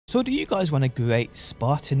So do you guys want a great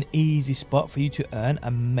spot, an easy spot for you to earn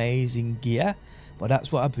amazing gear? Well,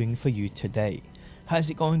 that's what I bring for you today. How's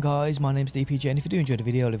it going, guys? My name's DPJ, and if you do enjoy the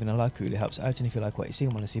video, leaving a like really helps out, and if you like what you see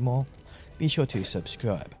and want to see more, be sure to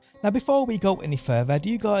subscribe. Now, before we go any further, do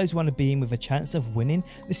you guys want to be in with a chance of winning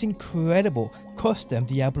this incredible custom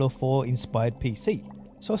Diablo 4 inspired PC?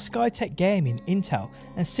 So Skytech Gaming, Intel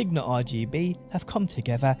and Signal RGB have come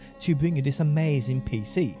together to bring you this amazing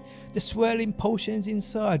PC. The swirling potions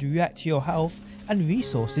inside react to your health and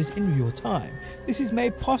resources in real time. This is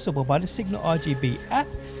made possible by the Signal RGB app,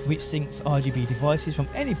 which syncs RGB devices from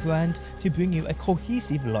any brand to bring you a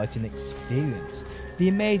cohesive lighting experience. The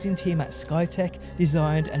amazing team at Skytech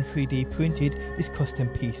designed and 3D printed this custom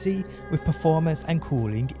PC with performance and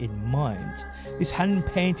cooling in mind. This hand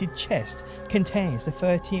painted chest contains the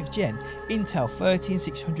 13th gen Intel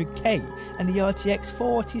 13600K and the RTX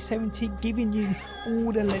 4070, giving you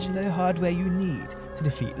all the legendary hardware you need to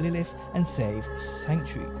defeat Lilith and save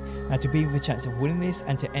Sanctuary. Now, to be with a chance of winning this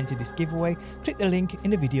and to enter this giveaway, click the link in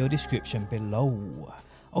the video description below.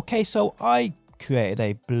 Okay, so I created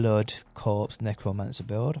a blood corpse necromancer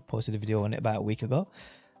build. I posted a video on it about a week ago.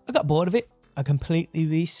 I got bored of it. I completely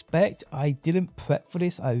respect. I didn't prep for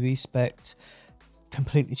this. I respect.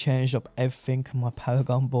 Completely changed up everything. My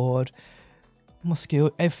Paragon board, my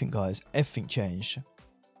skill, everything, guys. Everything changed.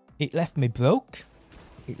 It left me broke.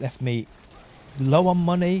 It left me low on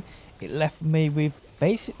money. It left me with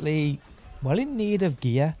basically, well, in need of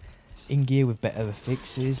gear. In gear with better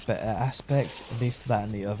fixes, better aspects, this, that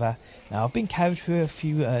and the other. Now, I've been carried through a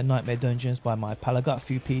few nightmare dungeons by my pal. I got a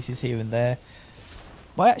few pieces here and there,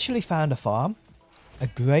 but I actually found a farm, a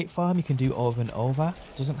great farm you can do over and over.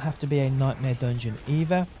 Doesn't have to be a nightmare dungeon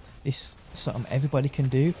either. This is something everybody can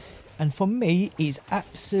do, and for me it's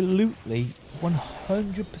absolutely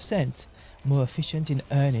 100% more efficient in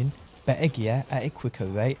earning better gear at a quicker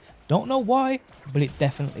rate. Don't know why, but it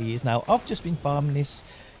definitely is. Now, I've just been farming this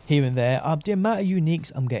here and there. The amount of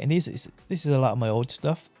uniques I'm getting this is a lot of my old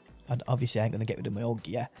stuff, and obviously I ain't gonna get rid of my old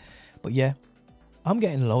gear, but yeah, I'm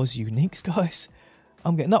getting loads of uniques, guys.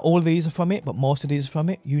 I'm getting, not all of these are from it, but most of these are from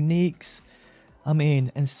it. Uniques, I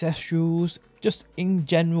mean ancestrals, just in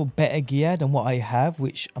general better gear than what I have,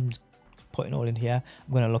 which I'm putting all in here.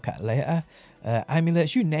 I'm gonna look at later.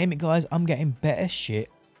 Amulets, you name it, guys. I'm getting better shit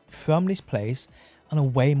from this place on a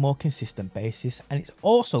way more consistent basis, and it's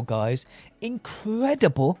also, guys,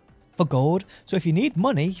 incredible for gold. So if you need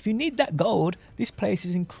money, if you need that gold, this place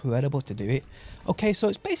is incredible to do it. Okay, so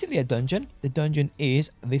it's basically a dungeon. The dungeon is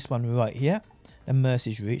this one right here, the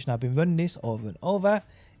Mercy's Reach. Now, I've been running this over and over.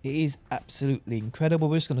 It is absolutely incredible.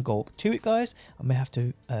 We're just going to go up to it, guys. I may have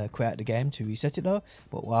to quit out the game to reset it though,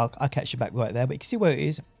 but I'll catch you back right there. But you can see where it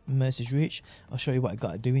is, Mercy's Reach. I'll show you what I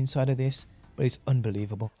got to do inside of this, but it's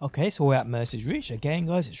unbelievable. Okay, so we're at Mercy's Reach again,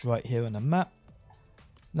 guys. It's right here on the map.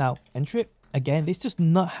 Now, enter it. Again, this does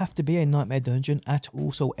not have to be a nightmare dungeon at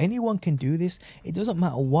all, so anyone can do this. It doesn't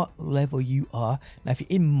matter what level you are. Now, if you're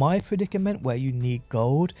in my predicament where you need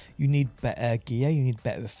gold, you need better gear, you need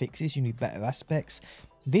better fixes, you need better aspects,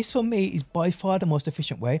 this for me is by far the most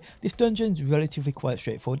efficient way. This dungeon's relatively quite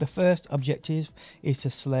straightforward. The first objective is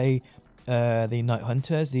to slay the Night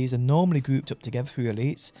Hunters. These are normally grouped up together through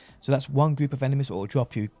elites, so that's one group of enemies that will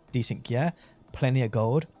drop you decent gear, plenty of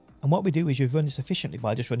gold. And what we do is you run this efficiently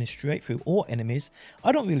by just running straight through all enemies.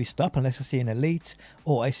 I don't really stop unless I see an elite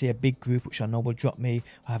or I see a big group which I know will drop me.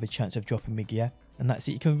 I have a chance of dropping me gear, and that's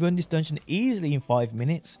it. You can run this dungeon easily in 5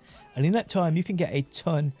 minutes, and in that time you can get a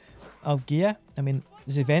ton of gear. I mean,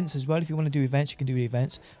 there's events as well. If you want to do events, you can do the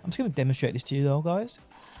events. I'm just going to demonstrate this to you though, guys.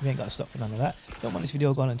 You ain't got to stop for none of that. Don't want this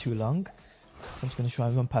video going on too long, so I'm just going to try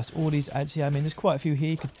and run past all these ads here. I mean, there's quite a few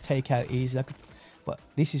here you could take out easily, but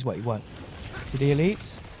this is what you want. See the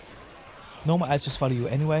elites? Normal ads just follow you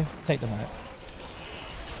anyway. Take them out.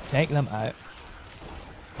 Take them out.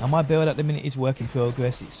 Now, my build at the minute is work in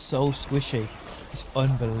progress. It's so squishy. It's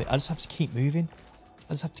unbelievable. I just have to keep moving.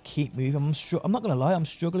 I just have to keep moving. I'm not going to lie, I'm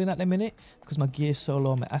struggling at the minute because my gear is so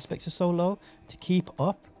low, my aspects are so low to keep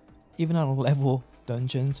up. Even on level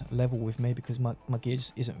dungeons, level with me, because my gear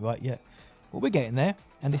just isn't right yet. But we're getting there,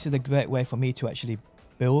 and this is a great way for me to actually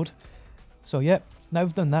build. So yeah, now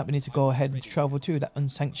we've done that, we need to go ahead and travel to that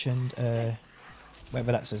unsanctioned,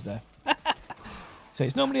 whatever that says there. So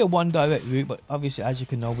it's normally a one direct route, but obviously, as you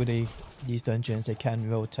can know with these dungeons, they can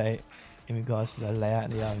rotate in regards to the layout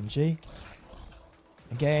and the RNG.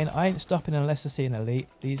 Again, I ain't stopping unless I see an elite.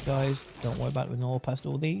 These guys, don't worry about running all past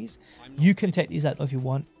all these. You can take these out if you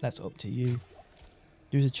want, that's up to you.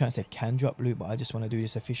 There's a chance they can drop loot, but I just want to do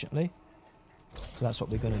this efficiently. So that's what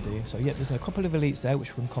we're going to do. So yeah, there's a couple of elites there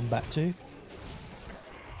which we can come back to.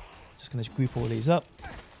 Just going to group all these up.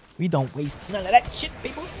 We don't waste none of that shit,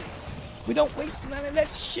 people. We don't waste none of that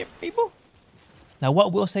shit, people. Now, what I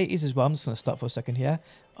will say is as well, I'm just going to stop for a second here.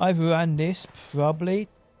 I've run this probably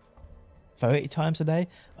 30 times a day.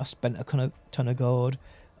 I've spent a ton of gold.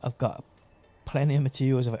 I've got plenty of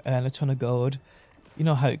materials. I've earned a ton of gold. You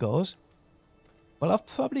know how it goes. Well, I've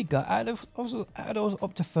probably got, out of those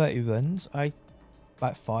up to 30 runs,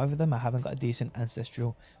 about 5 of them, I haven't got a decent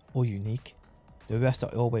ancestral or unique. The rest I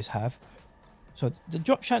always have. So the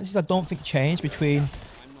drop chances I don't think change between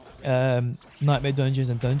Nightmare Dungeons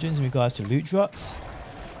and Dungeons in regards to loot drops.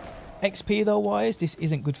 XP though wise, this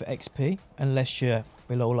isn't good for XP unless you're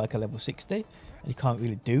below like a level 60 and you can't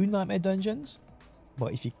really do Nightmare Dungeons.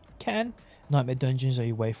 But if you can, Nightmare Dungeons are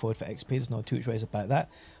your way forward for XP. There's no two ways about that.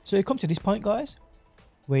 So you come to this point, guys,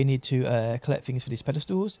 where you need to collect things for these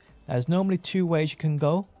pedestals. There's normally 2 ways you can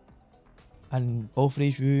go, and both of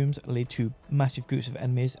these rooms lead to massive groups of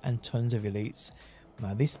enemies and tons of elites.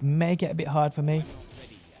 Now this may get a bit hard for me,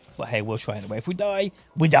 but hey, we'll try anyway. If we die,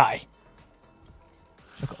 we die.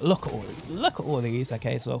 Look at all these.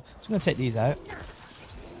 Okay, so I'm just gonna take these out.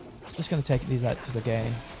 Just gonna take these out because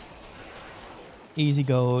again, easy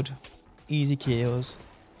gold, easy kills.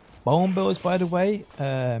 Bone builds, by the way,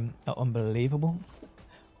 are unbelievable.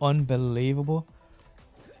 Unbelievable.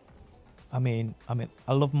 I mean,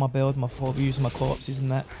 I love my build, my using my corpses and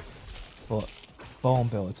that, but bone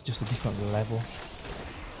builds just a different level.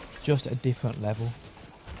 Just a different level.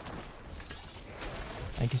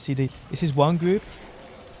 And you can see this is one group.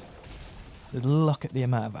 Look at the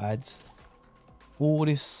amount of ads. All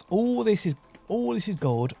this is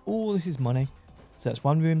gold. All this is money. So that's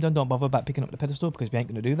one room done. Don't bother about picking up the pedestal because we ain't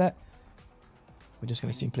gonna do that. We're just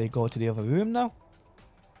gonna simply go to the other room now.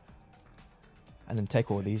 And then take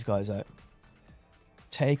all these guys out.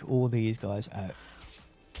 Take all these guys out.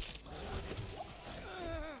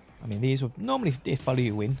 I mean, these would normally, if they follow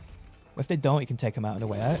you in. But if they don't, you can take them out on the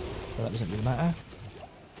way out. So that doesn't really matter.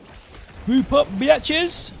 Group up,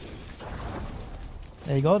 bitches!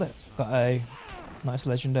 There you go. That's got a nice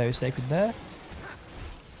legendary sacred there.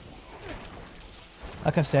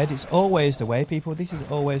 Like I said, it's always the way, people. This is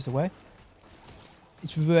always the way.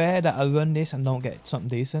 It's rare that I run this and don't get something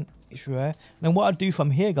decent. It's rare. Then what I do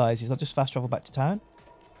from here, guys, is I'll just fast travel back to town.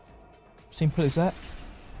 Simple as that.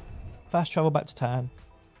 Fast travel back to town.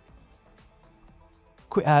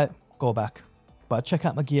 Quit out, go back. But I'd check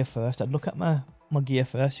out my gear first. I'd look at my gear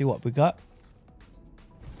first, see what we got.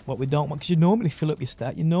 What we don't want, because you normally fill up your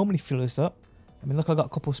stat. You normally fill this up. I mean, look, I got a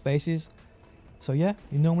couple of spaces. So yeah,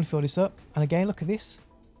 you normally fill this up. And again, look at this.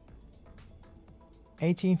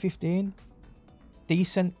 1815.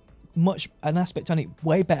 Decent. Much an aspect on it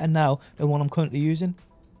way better now than what I'm currently using.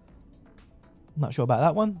 I'm not sure about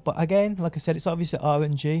that one, but again, like I said, it's obviously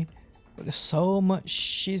RNG, but there's so much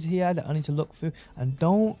shiz here that I need to look through. And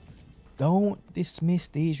don't dismiss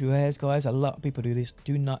these rares, guys. A lot of people do this.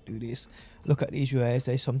 Do not do this. Look at these rares.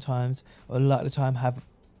 They sometimes, or a lot of the time, have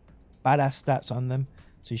badass stats on them,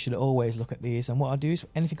 so you should always look at these. And what I do is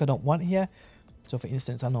anything I don't want here. So for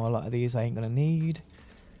instance, I know a lot of these I ain't gonna need.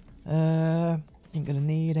 Ain't gonna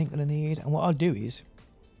need. And what I'll do is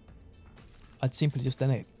I'd simply just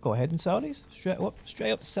then go ahead and sell these straight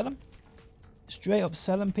up sell them. Straight up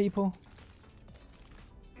sell them, people.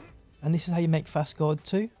 And this is how you make fast gold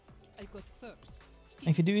too. And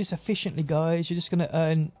if you do this efficiently, guys, you're just gonna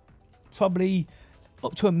earn probably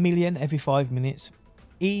up to 1 million every 5 minutes.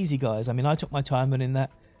 Easy, guys. I mean, I took my time running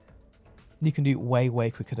that. You can do it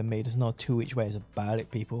way quicker than me. There's no two which ways about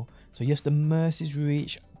it, people. So yes, the Mercy's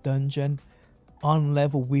Reach dungeon on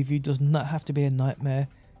level with you does not have to be a nightmare.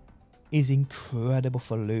 Is incredible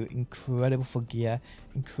for loot, incredible for gear,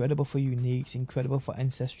 incredible for uniques, incredible for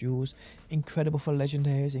ancestrals, incredible for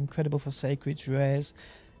legendaries, incredible for sacreds, rares,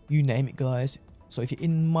 you name it, guys. So if you're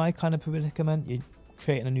in my kind of predicament, you're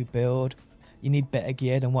creating a new build, you need better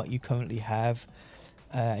gear than what you currently have,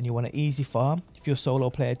 and you want an easy farm. If you're a solo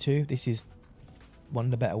player too, this is one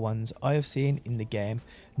of the better ones I have seen in the game.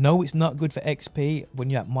 No, it's not good for XP when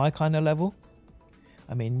you're at my kind of level.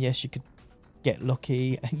 I mean, yes, you could get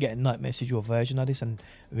lucky and get a Nightmare Sigil version of this and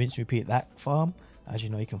rinse and repeat that farm. As you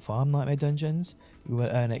know, you can farm Nightmare Dungeons. You will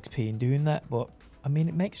earn XP in doing that, but I mean,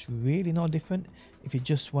 it makes really no difference if you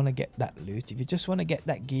just want to get that loot, if you just want to get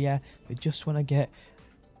that gear, if you just want to get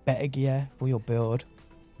better gear for your build.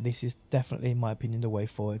 This is definitely, in my opinion, the way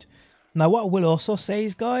forward. Now, what I will also say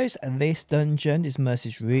is, guys, this dungeon, this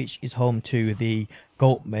Mercy's Reach, is home to the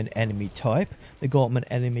Goatman enemy type. The Goatman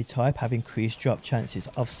enemy type have increased drop chances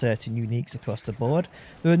of certain uniques across the board.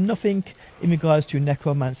 There are nothing in regards to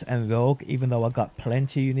Necromancer and Rogue, even though I got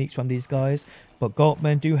plenty of uniques from these guys. But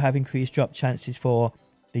Goatmen do have increased drop chances for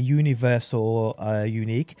the universal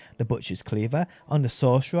unique, the Butcher's Cleaver. On the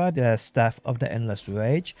Sorcerer, the Staff of the Endless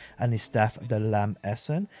Rage and the Staff of the Lamb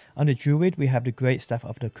Essen. On the Druid, we have the Great Staff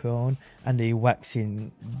of the Crown and the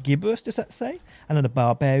Waxing Gibbous, does that say? And on the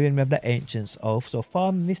Barbarian, we have the Ancient's Oath. So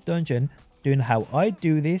farming this dungeon, doing how I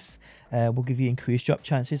do this, will give you increased drop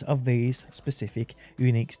chances of these specific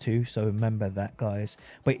uniques too. So remember that, guys.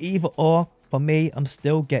 But either or, for me, I'm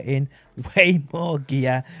still getting way more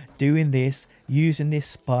gear doing this, using this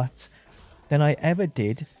spot, than I ever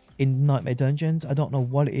did in Nightmare Dungeons. I don't know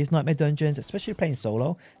what it is. Nightmare Dungeons, especially playing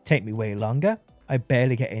solo, take me way longer. I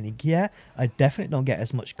barely get any gear. I definitely don't get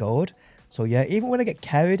as much gold. So yeah, even when I get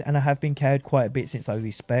carried, and I have been carried quite a bit since I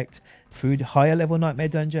respect through the higher level Nightmare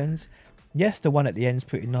Dungeons, yes, the one at the end is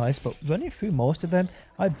pretty nice, but running through most of them,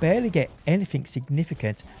 I barely get anything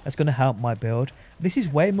significant that's going to help my build. This is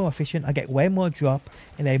way more efficient. I get way more drop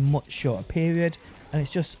in a much shorter period, and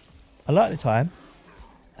it's just, a lot of the time,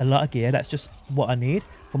 a lot of gear. That's just what I need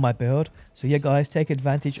for my build. So yeah, guys, take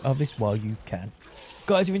advantage of this while you can.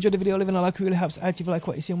 Guys, if you enjoyed the video, leaving a like really helps out. If you like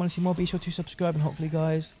what you see and want to see more, be sure to subscribe, and hopefully,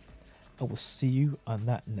 guys, I will see you on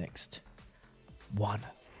that next one.